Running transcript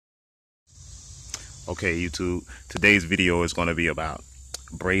Okay, YouTube, today's video is going to be about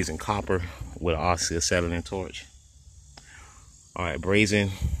brazing copper with an acetylene torch. Alright, brazing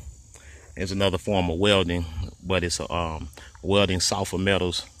is another form of welding, but it's welding softer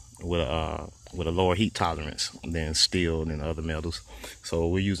metals with a lower heat tolerance than steel and other metals. So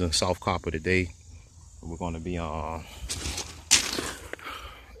we're using soft copper today. We're going to be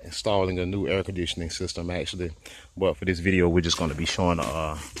installing a new air conditioning system actually, but for this video we're just going to be showing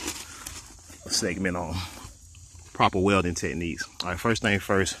a segment on proper welding techniques. All right, first thing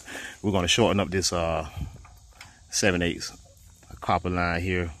first, we're going to shorten up this 7/8 copper line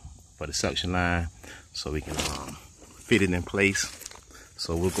here for the suction line so we can fit it in place.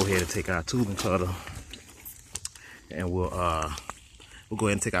 So we'll go ahead and take our tubing cutter and we'll go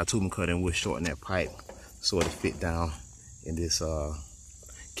ahead and take our tubing cutter and we'll shorten that pipe so it'll fit down in this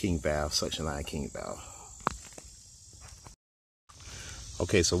king valve, suction line king valve.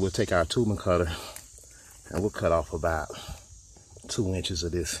 Okay, so we'll take our tubing cutter and we'll cut off about 2 inches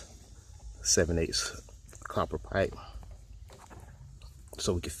of this 7/8 copper pipe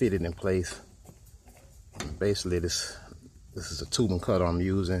so we can fit it in place. Basically, this is a tubing cutter I'm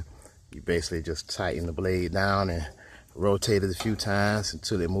using. You basically just tighten the blade down and rotate it a few times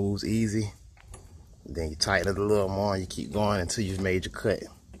until it moves easy. Then you tighten it a little more and you keep going until you've made your cut.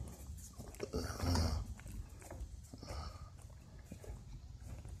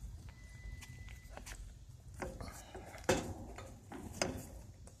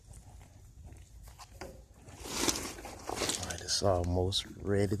 It's almost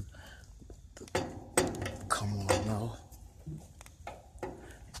ready to come on now.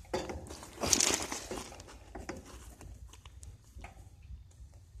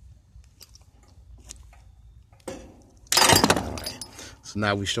 Alright, so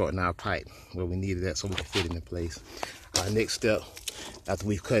now we shorten our pipe where we needed that so we can fit it in place. Our next step after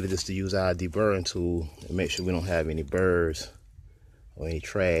we've cut it is to use our deburring tool and make sure we don't have any burrs or any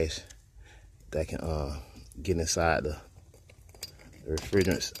trash that can get inside the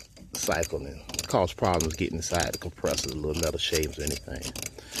refrigerant cycle and cause problems getting inside the compressor, the little metal shapes or anything.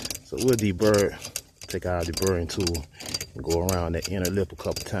 So we'll deburr, take our deburring tool and go around that inner lip a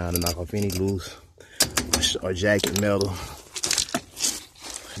couple times to knock off any loose or jagged metal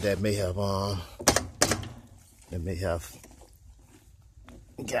that may have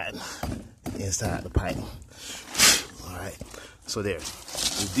gotten inside the pipe. Alright, so there,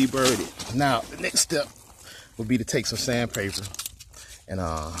 we deburred it. Now the next step will be to take some sandpaper and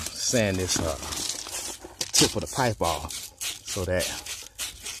sand this tip of the pipe off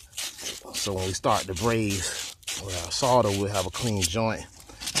so when we start to braze with our solder, we'll have a clean joint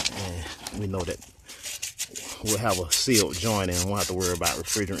and we know that we'll have a sealed joint and won't have to worry about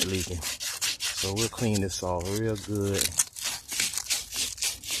refrigerant leaking. So we'll clean this off real good.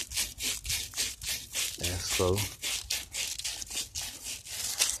 And so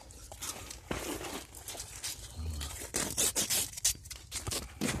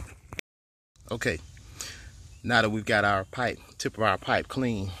okay, now that we've got our tip of our pipe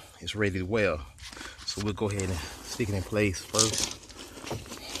clean, it's ready to weld. So we'll go ahead and stick it in place first.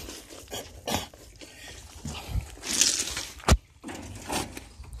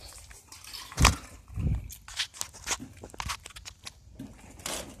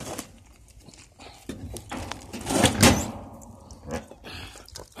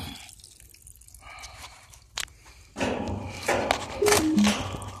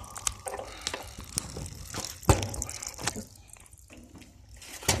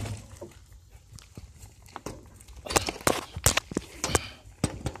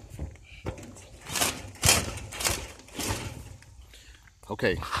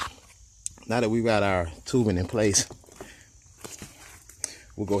 Okay, now that we've got our tubing in place,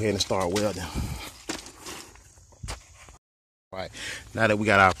 we'll go ahead and start welding. All right, now that we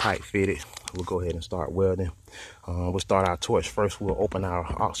got our pipe fitted, we'll go ahead and start welding. We'll start our torch first. We'll open our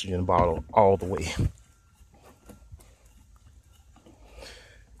oxygen bottle all the way.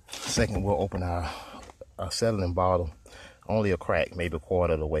 Second, we'll open our acetylene bottle only a crack, maybe a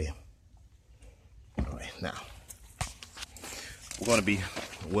quarter of the way. All right, now we're going to be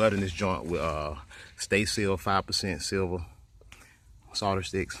welding this joint with Stay Seal 5% silver solder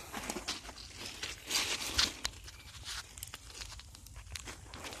sticks.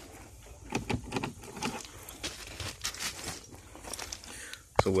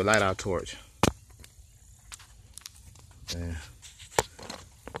 So we'll light our torch. And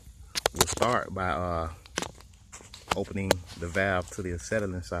we'll start by opening the valve to the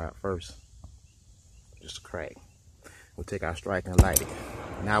acetylene side first. Just a crack. We'll take our strike and light it.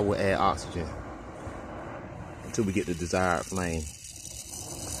 Now we'll add oxygen until we get the desired flame.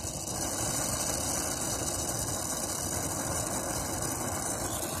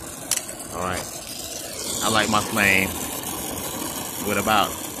 All right, I like my flame with about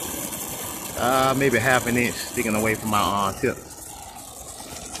maybe ½ an inch sticking away from my tip.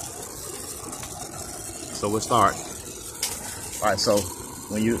 So we'll start. All right, so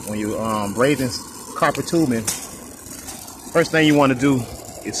when you brazing copper tubing, first thing you want to do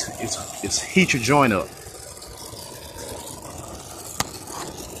is heat your joint up.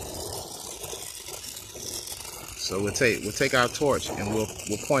 So we'll take our torch and we'll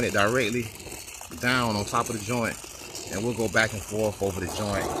point it directly down on top of the joint, and we'll go back and forth over the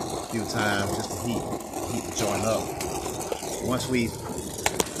joint a few times just to heat the joint up. Once we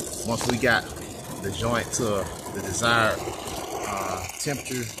got the joint to the desired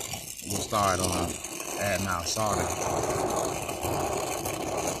temperature, we'll start adding our solder.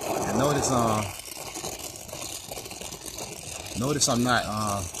 And notice I'm not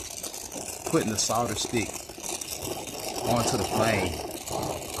putting the solder stick onto the flame.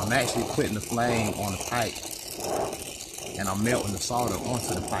 I'm actually putting the flame on the pipe, and I'm melting the solder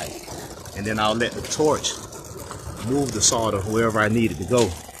onto the pipe, and then I'll let the torch move the solder wherever I need it to go.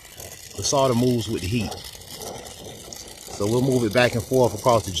 The solder moves with the heat, so we'll move it back and forth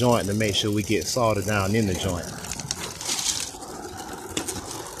across the joint to make sure we get solder down in the joint.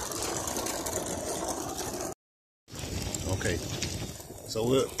 Okay, so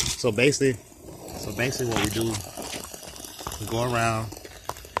basically what we do, we go around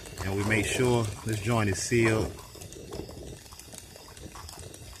and we make sure this joint is sealed.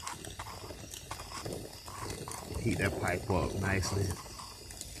 Heat that pipe up nicely.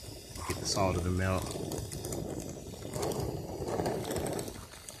 Get the solder to melt.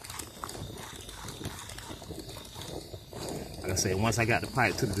 Like I said, once I got the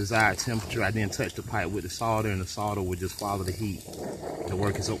pipe to the desired temperature, I then touch the pipe with the solder, and the solder will just follow the heat and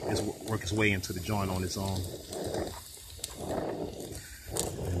work its way into the joint on its own.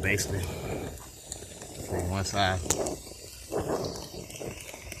 And basically, once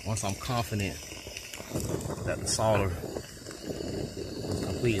I'm confident that the solder is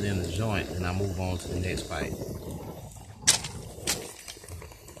completed in the joint, and I move on to the next pipe.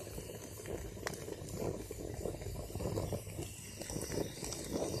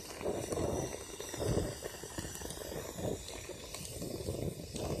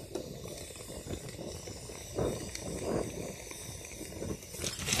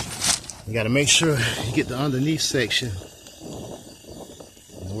 You got to make sure you get the underneath section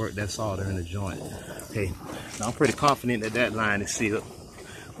and work that solder in the joint. Okay, now I'm pretty confident that line is sealed.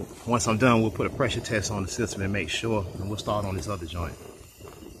 Once I'm done, we'll put a pressure test on the system and make sure, and we'll start on this other joint.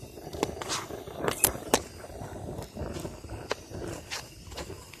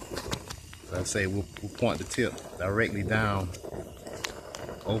 So I say we'll point the tip directly down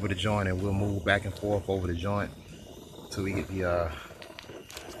over the joint, and we'll move back and forth over the joint till we get the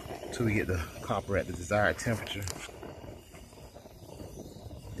copper at the desired temperature.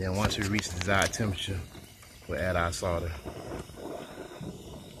 Then once we reach the desired temperature, we'll add our solder.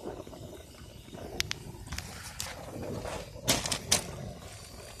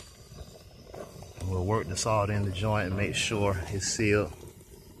 We'll work the solder in the joint and make sure it's sealed.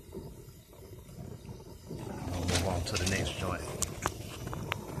 We'll move on to the next joint.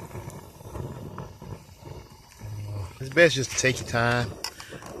 It's best just to take your time.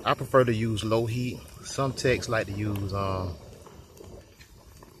 I prefer to use low heat. Some techs like to use a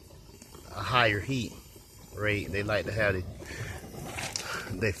higher heat rate. They like to have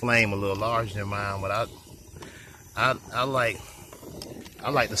they flame a little larger than mine, but I like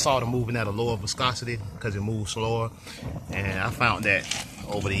the solder moving at a lower viscosity because it moves slower. And I found that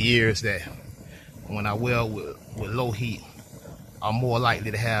over the years that when I weld with low heat, I'm more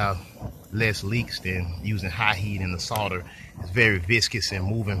likely to have less leaks than using high heat, and the solder is very viscous and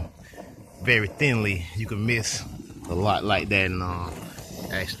moving very thinly. You can miss a lot like that and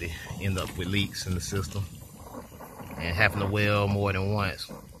actually end up with leaks in the system and having to weld more than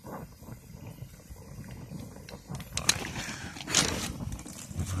once.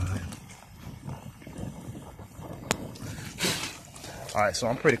 All right, so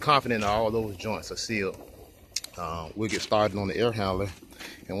I'm pretty confident that all those joints are sealed. We'll get started on the air handler,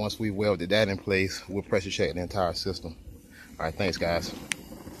 and once we welded that in place, we'll pressure check the entire system. All right, thanks guys.